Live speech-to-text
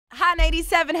Hot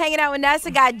 97 hanging out with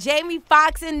Nessa. Got Jamie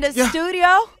Foxx in the studio.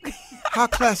 How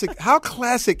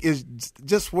classic is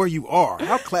just where you are?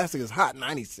 How classic is Hot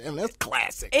 97? That's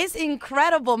classic. It's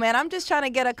incredible, man. I'm just trying to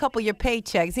get a couple of your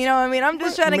paychecks. You know what I mean? I'm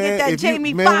just trying to get that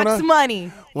Jamie Foxx money.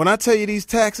 When I tell you these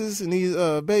taxes and these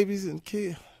babies and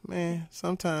kids, man,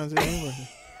 sometimes it ain't worth it.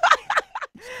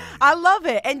 I love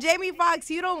it. And Jamie Foxx,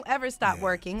 you don't ever stop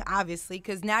working, obviously,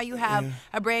 because now you have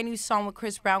a brand new song with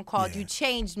Chris Brown called You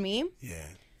Changed Me. Yeah.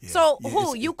 So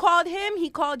you called him? He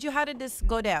called you? How did this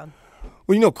go down?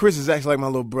 Well, you know, Chris is actually like my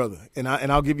little brother, and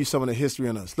I'll give you some of the history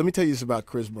on us. Let me tell you this about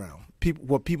Chris Brown.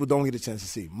 What people don't get a chance to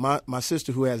see. My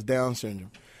sister, who has Down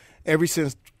syndrome, ever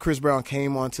since Chris Brown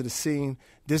came onto the scene,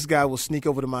 this guy will sneak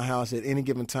over to my house at any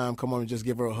given time, come on and just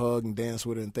give her a hug and dance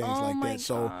with her and things like that. Gosh.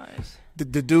 So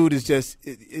the dude is just,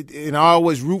 and I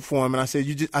always root for him. And I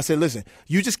said, listen,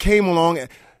 you just came along.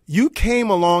 You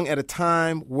came along at a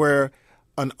time where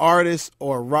an artist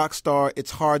or a rock star,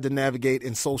 it's hard to navigate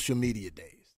in social media days.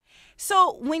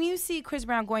 So when you see Chris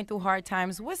Brown going through hard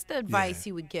times, what's the advice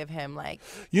you would give him? Like,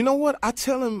 you know what? I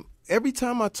tell him every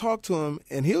time I talk to him,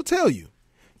 and he'll tell you.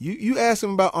 You ask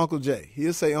him about Uncle Jay.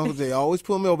 He'll say, Uncle Jay always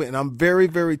pull me over, and I'm very,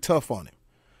 very tough on him.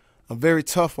 I'm very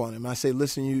tough on him. I say,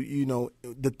 listen, you know,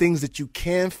 the things that you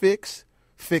can fix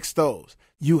those.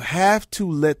 You have to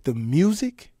let the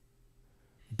music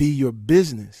be your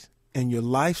business, and your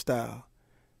lifestyle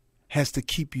has to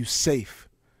keep you safe.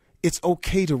 It's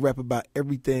okay to rap about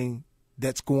everything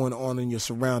that's going on in your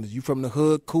surroundings. You from the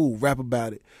hood, cool, rap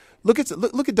about it. Look at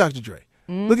Dr. Dre.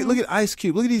 Mm-hmm. Look at Ice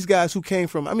Cube. Look at these guys who came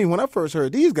from. I mean, when I first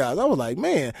heard these guys, I was like,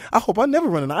 man, I hope I never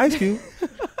run into Ice Cube.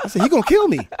 I said, he gonna kill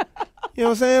me. You know what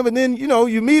I'm saying? But then, you know,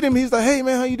 you meet him, he's like, hey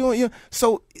man, how you doing? Yeah.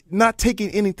 So not taking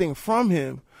anything from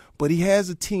him, but he has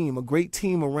a team, a great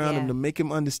team around him to make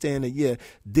him understand that,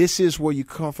 this is where you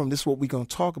come from. This is what we're gonna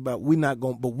talk about. We're not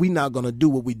gonna do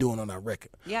what we're doing on our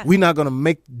record. Yeah. We're not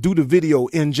gonna do the video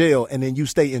in jail and then you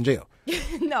stay in jail.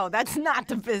 No, that's not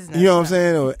the business. You know what I'm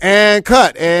saying? And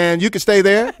cut, and you can stay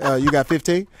there. You got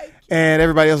 15, and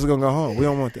everybody else is gonna go home. We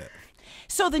don't want that.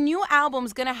 So the new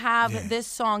album's gonna have this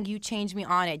song "You Changed Me"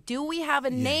 on it. Do we have a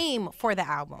name for the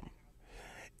album?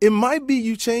 It might be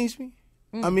 "You Changed Me."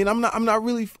 I mean, I'm not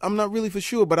really for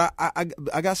sure, but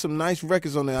I got some nice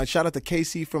records on there. I shout out to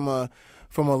KC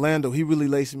from Orlando. He really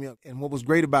laced me up. And what was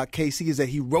great about KC is that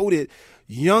he wrote it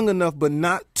young enough, but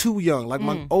not too young. Like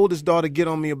my oldest daughter get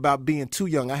on me about being too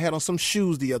young. I had on some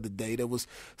shoes the other day that was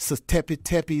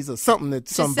teppies or something that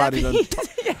somebody done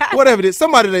whatever it is.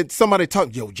 Somebody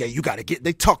talked, yo, Jay, you gotta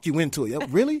they talk you into it.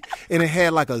 Really? And it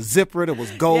had like a zipper that was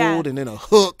gold and then a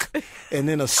hook and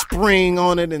then a spring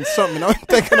on it and something. I'm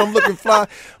thinking I'm looking fly.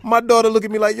 My daughter looked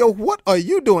at me like, yo, what are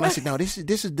you doing? I said, no, this is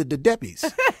the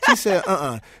Deppies. She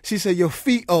said, She said, your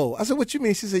feet old. I said, what you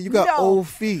mean? She said, you got old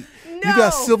feet. No. You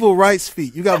got civil rights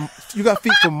feet. You got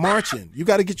feet for marching. You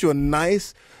got to get you a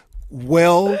nice,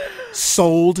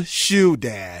 well-soled shoe,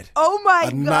 Dad. Oh my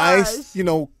gosh. A nice,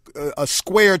 a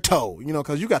square toe,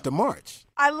 because you got to march.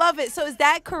 I love it. So is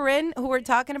that Corinne who we're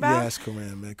talking about? Yeah, that's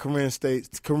Corinne, man.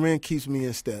 Corinne keeps me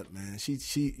in step, man. She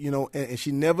and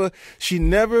she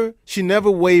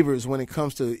never wavers when it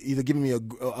comes to either giving me a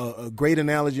great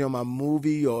analogy on my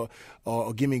movie or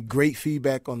give me great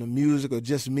feedback on the music or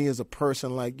just me as a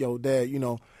person. Like, yo, Dad,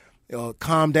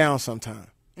 calm down sometime.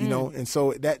 And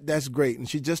so that's great. And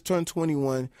she just turned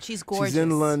 21. She's gorgeous. She's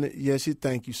in London. Yeah,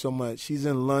 thank you so much. She's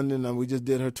in London, and we just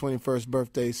did her 21st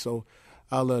birthday. So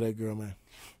I love that girl, man.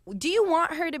 Do you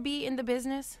want her to be in the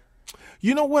business?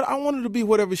 You know what? I want her to be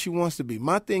whatever she wants to be.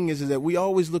 My thing is that we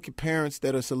always look at parents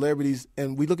that are celebrities,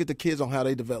 and we look at the kids on how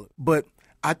they develop. But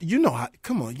you know how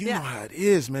it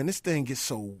is, man. This thing gets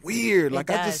so weird. I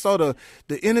just saw the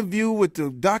interview with the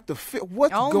Dr. Phil.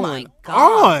 What's going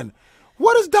on?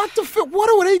 What is Dr. Phil? What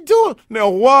are they doing? Now,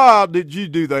 why did you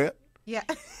do that? Yeah.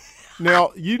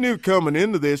 Now, you knew coming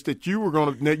into this that you were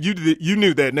going to, you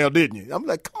knew that now, didn't you? I'm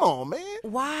like, come on, man.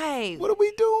 Why? What are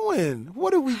we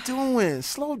doing?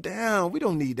 Slow down. We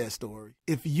don't need that story.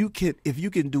 If you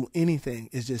can do anything,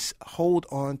 is just hold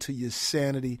on to your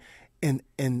sanity and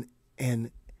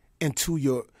to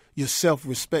your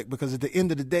self-respect, because at the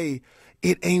end of the day,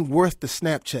 it ain't worth the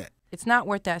Snapchat. It's not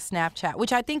worth that Snapchat,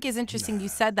 which I think is interesting. You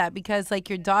said that because, like,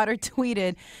 your daughter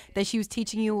tweeted that she was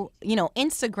teaching you,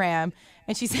 Instagram,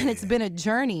 and she said it's been a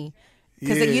journey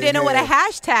because you didn't know what a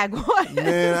hashtag was.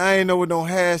 Man, I ain't know what no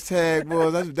hashtag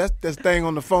was. That's thing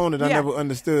on the phone that I never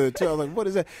understood too. I was like, what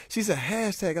is that? She said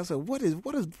hashtag. I said,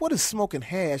 what does smoking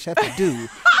hash have to do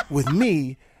with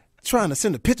me trying to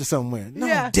send a picture somewhere?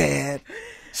 No, Dad.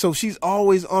 So she's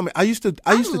always on me. I used to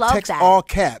text all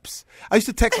caps. I used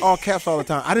to text all caps all the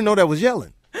time. I didn't know that was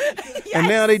yelling. And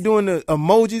now they doing the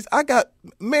emojis.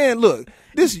 Look,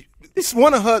 this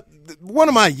one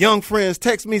of my young friends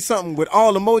text me something with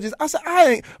all emojis. I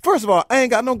said, first of all, I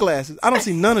ain't got no glasses. I don't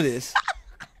see none of this.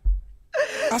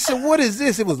 I said, what is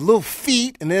this? It was little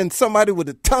feet, and then somebody with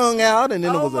the tongue out, and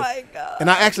then it was my God. And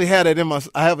I actually had that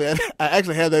I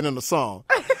actually had that in the song.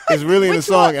 It's really in the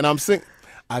song, one? and I'm singing.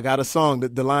 I got a song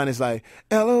that the line is like,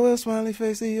 LOL smiley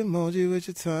face, the emoji with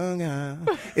your tongue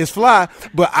out. It's fly,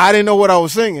 but I didn't know what I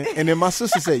was singing. And then my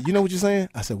sister said, you know what you're saying?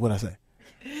 I said, what'd I say?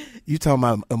 You talking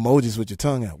about emojis with your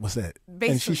tongue out. What's that? Basically.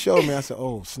 And she showed me. I said,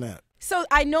 oh, snap. So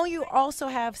I know you also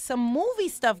have some movie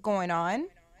stuff going on.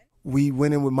 We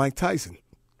went in with Mike Tyson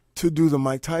to do the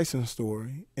Mike Tyson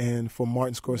story and for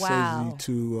Martin Scorsese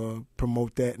to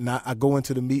promote that. And I go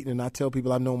into the meeting and I tell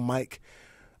people I've known Mike.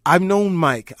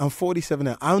 I'm 47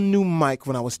 now. I knew Mike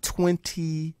when I was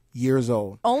 20 years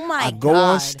old. Oh, my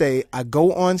God. I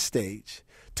go on stage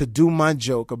to do my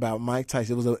joke about Mike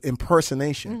Tyson. It was an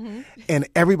impersonation. And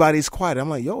everybody's quiet. I'm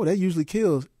like, yo, that usually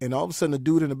kills. And all of a sudden, the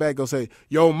dude in the back goes say,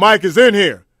 yo, Mike is in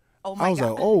here. Oh, my God. I was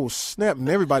like, oh, snap. And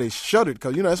everybody shuddered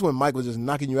because, that's when Mike was just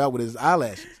knocking you out with his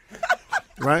eyelashes.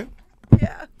 Right?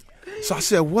 Yeah. So I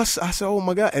said, oh,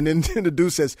 my God. And then the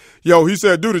dude says, yo, he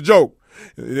said, do the joke.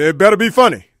 It better be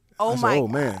funny. Oh, my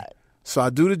God. Man. So I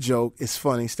do the joke. It's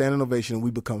funny. Standing ovation. And we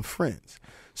become friends.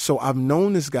 So I've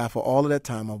known this guy for all of that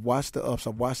time. I've watched the ups.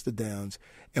 I've watched the downs.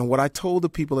 And what I told the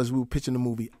people as we were pitching the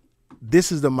movie,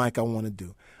 this is the Mike I want to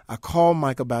do. I called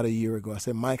Mike about a year ago. I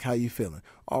said, Mike, how you feeling?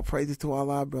 All praises to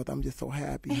Allah, brother. I'm just so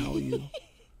happy. How are you?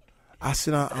 I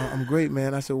said, I'm great,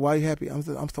 man. I said, why are you happy?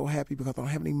 I'm so happy because I don't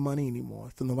have any money anymore.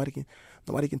 So nobody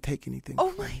can take anything.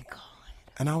 Oh, my God.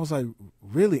 And I was like,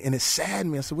 really? And it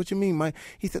saddened me. I said, what you mean, Mike?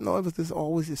 He said, no, it was this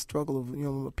always this struggle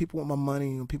of, people want my money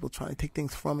and people trying to take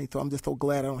things from me. So I'm just so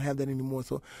glad I don't have that anymore.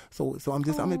 So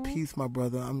I'm at peace, my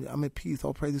brother. I'm at peace.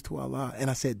 All praises to Allah. And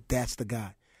I said, that's the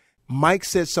guy. Mike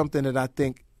said something that I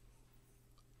think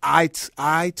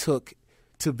I took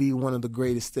to be one of the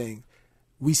greatest things.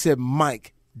 We said,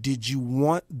 Mike, did you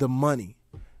want the money?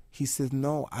 He said,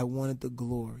 no, I wanted the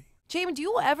glory. Jamie, do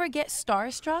you ever get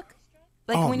starstruck?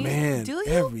 Man, do you?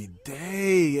 Every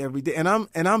day. And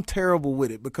I'm terrible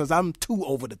with it because I'm too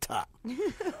over the top.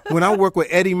 When I work with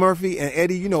Eddie Murphy, and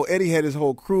Eddie had his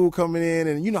whole crew coming in,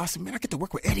 and I said, man, I get to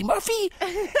work with Eddie Murphy.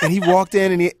 And he walked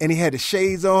in and he had the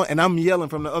shades on, and I'm yelling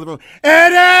from the other room,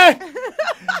 Eddie!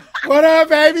 What up,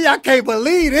 baby? I can't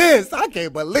believe this.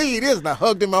 And I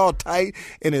hugged him all tight,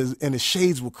 and his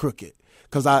shades were crooked.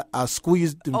 Because I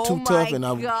squeezed him too tough,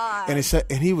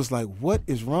 and he was like, "What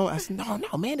is wrong?" I said, "No,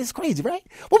 man, it's crazy, right?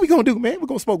 What we gonna do, man? We're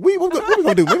gonna smoke weed. What we gonna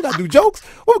do, man? We gotta do jokes.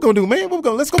 What we gonna do, man?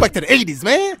 Let's go back to the '80s,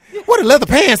 man. Where the leather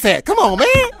pants at? Come on,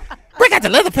 man. Break out the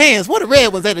leather pants. Where the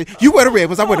red ones at? You wear the red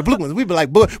ones. I wear the blue ones. We be like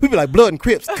Blood and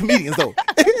Crips comedians though."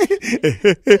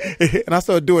 And I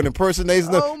started doing impersonations.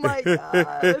 Oh my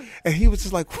God! And he was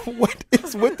just like, "What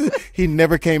is with this?" He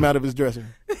never came out of his dressing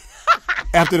room.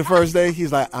 After the first day,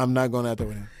 he's like, I'm not going out there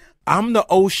with him. I'm the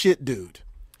oh shit dude.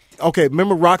 Okay,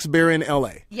 remember Roxbury in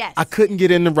L.A.? Yes. I couldn't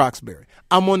get into Roxbury.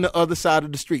 I'm on the other side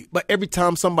of the street. But every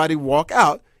time somebody walk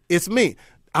out, it's me.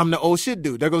 I'm the oh shit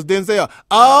dude. There goes Denzel.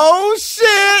 Oh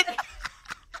shit!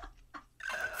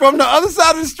 From the other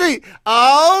side of the street.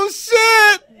 Oh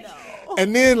shit! No.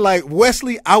 And then like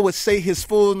Wesley, I would say his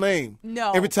full name.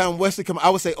 No. Every time Wesley come, I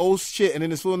would say, oh shit, and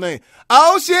then his full name.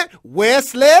 Oh shit,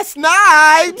 Wesley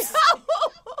Snipes. No.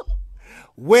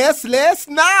 Wesley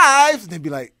Snipes. And they'd be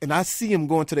like, and I see him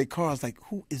going to their cars like,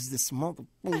 who is this mother?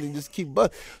 And just keep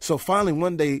buzzing. So finally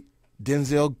one day,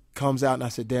 Denzel comes out and I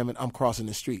said, damn it, I'm crossing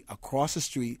the street. I cross the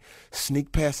street,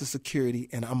 sneak past the security,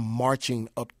 and I'm marching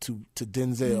up to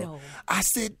Denzel. No. I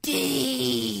said,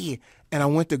 D. And I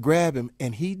went to grab him,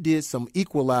 and he did some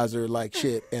equalizer-like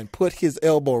shit and put his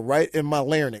elbow right in my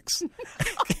larynx.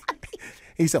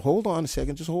 He said, hold on a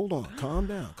second. Just hold on. Calm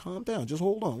down. Just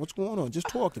hold on. What's going on? Just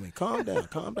talk to me. Calm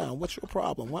down. What's your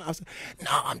problem? Why? I said, no,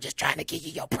 I'm just trying to give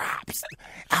you your props.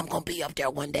 I'm going to be up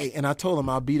there one day. And I told him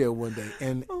I'll be there one day.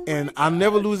 And I'll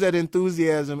never lose that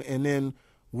enthusiasm. And then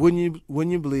wouldn't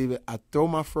you believe it, I throw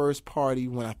my first party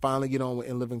when I finally get on with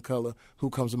In Living Color. Who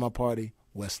comes to my party?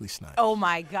 Wesley Snipes. Oh,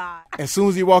 my God. As soon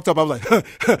as he walked up, I was like,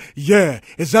 yeah,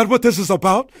 is that what this is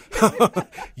about?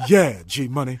 Yeah,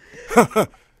 G-Money.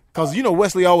 Because,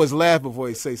 Wesley always laugh before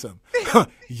he say something.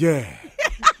 Yeah.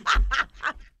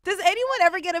 Does anyone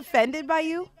ever get offended by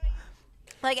you?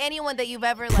 Like anyone that you've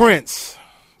ever... Prince.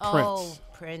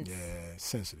 Prince. Yeah,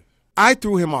 sensitive. I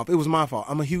threw him off. It was my fault.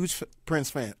 I'm a huge Prince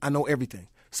fan. I know everything.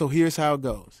 So here's how it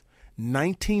goes.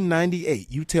 1998.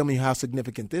 You tell me how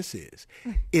significant this is.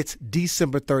 It's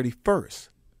December 31st.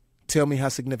 Tell me how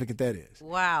significant that is.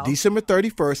 Wow. December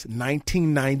 31st,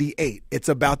 1998. It's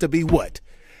about to be what?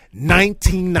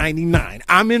 1999.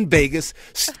 I'm in Vegas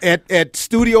at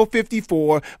Studio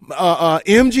 54,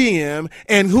 MGM,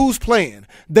 and who's playing?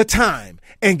 The Time.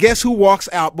 And guess who walks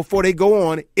out before they go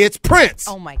on? It's Prince.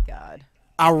 Oh, my God.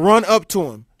 I run up to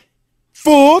him,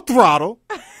 full throttle,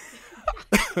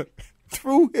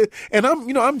 through it. And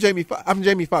I'm Jamie Foxx. I'm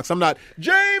Jamie Foxx. I'm not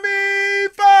Jamie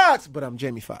Foxx, but I'm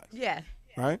Jamie Foxx. Yeah.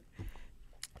 Right?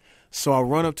 So I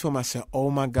run up to him. I said, oh,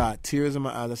 my God, tears in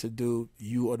my eyes. I said, dude,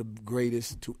 you are the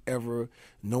greatest to ever.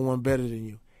 No one better than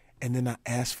you. And then I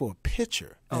asked for a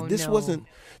picture. Now, this wasn't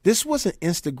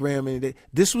Instagram. Anything.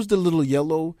 This was the little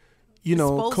yellow,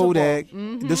 disposable. Kodak,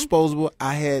 disposable.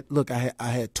 I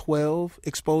had 12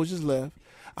 exposures left.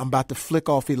 I'm about to flick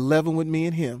off 11 with me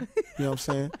and him. You know what I'm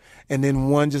saying? And then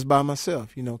one just by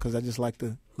myself, because I just like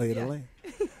to lay it on.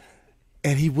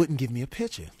 And he wouldn't give me a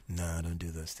picture. No, I don't do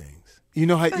those things. You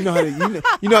know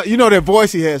that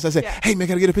voice he has. I said, hey man,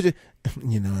 can I get a picture? I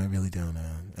really don't.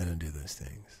 I don't do those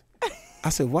things. I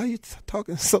said, why are you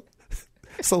talking so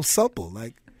supple?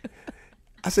 Like,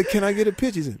 I said, can I get a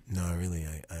picture? He said, no, really,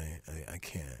 I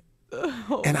can't.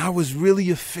 Oh. And I was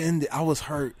really offended. I was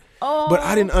hurt. Oh. But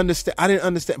I didn't understand.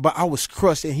 But I was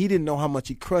crushed, and he didn't know how much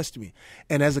he crushed me.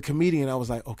 And as a comedian, I was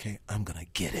like, okay, I'm gonna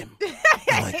get him.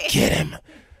 I'm gonna get him.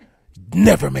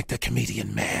 Never make the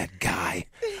comedian mad, guy.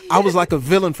 I was like a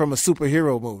villain from a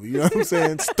superhero movie. You know what I'm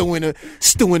saying?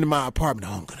 Stewing in my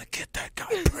apartment. Oh, I'm going to get that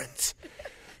guy, Prince.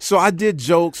 So I did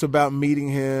jokes about meeting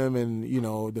him and,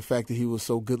 the fact that he was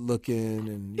so good looking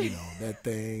and, that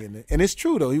thing. And it's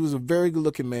true, though. He was a very good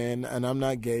looking man, and I'm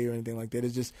not gay or anything like that.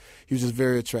 He was just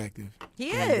very attractive. He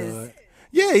is.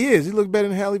 Yeah, he is. He looked better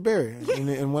than Halle Berry.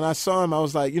 And when I saw him, I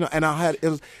was like, and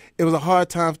it was a hard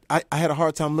time. I had a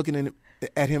hard time looking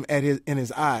at him in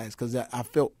his eyes because I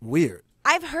felt weird.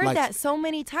 I've heard that so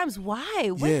many times. Why?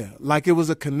 What? Yeah, like it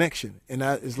was a connection, and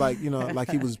it's like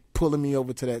like he was pulling me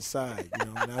over to that side,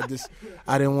 and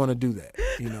I didn't want to do that,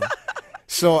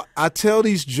 So I tell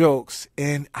these jokes,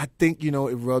 and I think it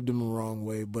rubbed him the wrong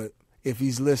way. But if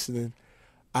he's listening,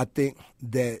 I think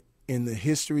that in the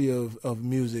history of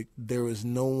music, there is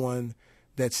no one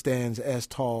that stands as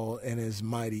tall and as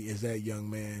mighty as that young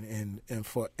man, and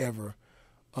forever.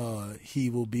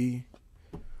 He will be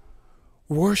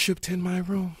worshipped in my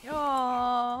room.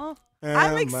 Aww.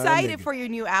 I'm excited for your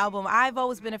new album. I've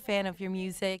always been a fan of your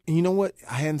music. And you know what?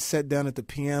 I hadn't sat down at the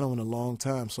piano in a long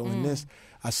time. So in this,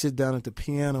 I sit down at the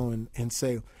piano and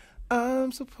say,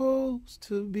 I'm supposed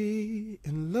to be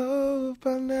in love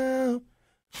by now.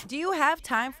 Do you have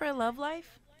time for a love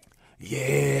life?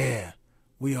 Yeah,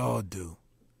 we all do.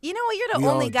 You know what? You're the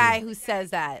only guy who says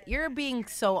that. You're being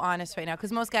so honest right now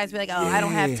because most guys be like, oh, I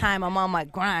don't have time. I'm on my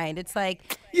grind. It's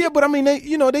like. Yeah, but I mean, they're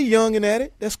young and at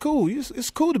it. That's cool. It's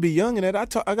cool to be young and at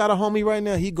it. I got a homie right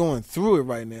now. He going through it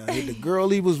right now. The girl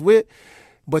he was with,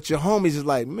 but your homies is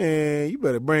like, man, you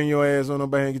better bring your ass on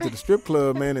over and get to the strip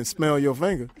club, man, and smell your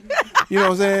finger. You know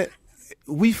what I'm saying?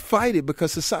 We fight it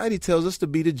because society tells us to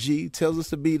be the G, tells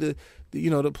us to be the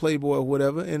playboy or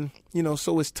whatever, and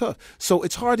so it's tough. So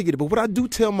it's hard to get it. But what I do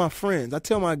tell my friends, I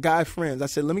tell my guy friends, I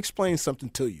said, let me explain something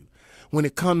to you. When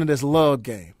it comes to this love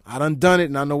game, I done it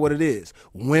and I know what it is.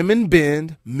 Women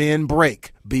bend, men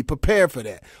break. Be prepared for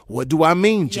that. What do I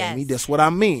mean, Jamie? Yes. That's what I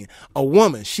mean. A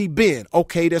woman, she bend.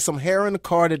 Okay, there's some hair in the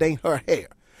car that ain't her hair.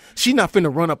 She not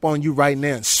finna run up on you right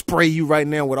now and spray you right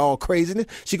now with all craziness.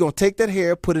 She gonna take that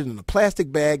hair, put it in a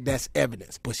plastic bag. That's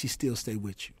evidence, but she still stay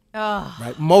with you. Oh.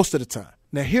 Right? Most of the time.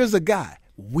 Now, here's a guy.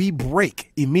 We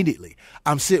break immediately.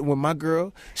 I'm sitting with my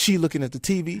girl. She looking at the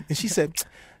TV, and she said,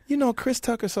 Chris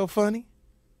Tucker's so funny.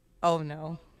 Oh,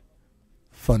 no.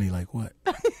 Funny like what?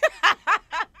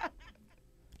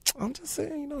 I'm just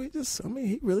saying,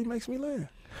 he really makes me laugh.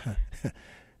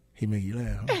 He make you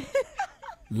laugh, huh?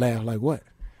 Laugh like what?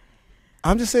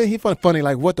 I'm just saying he funny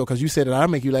like what, though? Because you said that I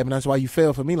make you laugh, and that's why you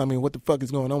fell for me. I mean, what the fuck is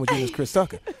going on with you and this Chris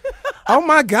Tucker? Oh,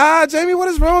 my God, Jamie, what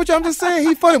is wrong with you? I'm just saying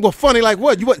he funny. Well, funny like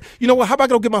what? You know what? How about I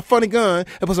go get my funny gun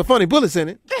and put some funny bullets in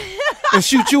it and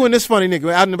shoot you and this funny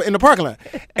nigga out in the parking lot?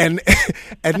 And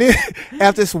then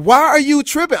after this, why are you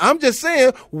tripping? I'm just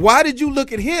saying, why did you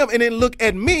look at him and then look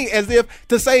at me as if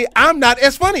to say I'm not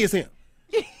as funny as him?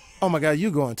 Oh, my God, you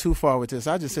going too far with this.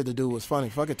 I just said the dude was funny.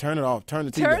 Fuck it, turn it off. Turn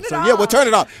the TV off. Yeah, well, turn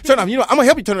it off. Turn it off. I'm going to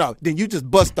help you turn it off. Then you just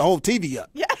bust the whole TV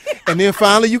up. Yeah. And then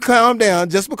finally you calm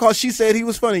down. Just because she said he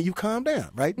was funny, you calm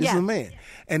down, right? This is a man.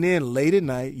 And then late at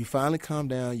night, you finally calm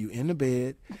down. You in the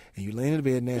bed, and you lay in the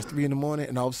bed, and it's 3 a.m,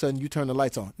 and all of a sudden you turn the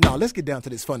lights on. Now, let's get down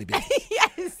to this funny business.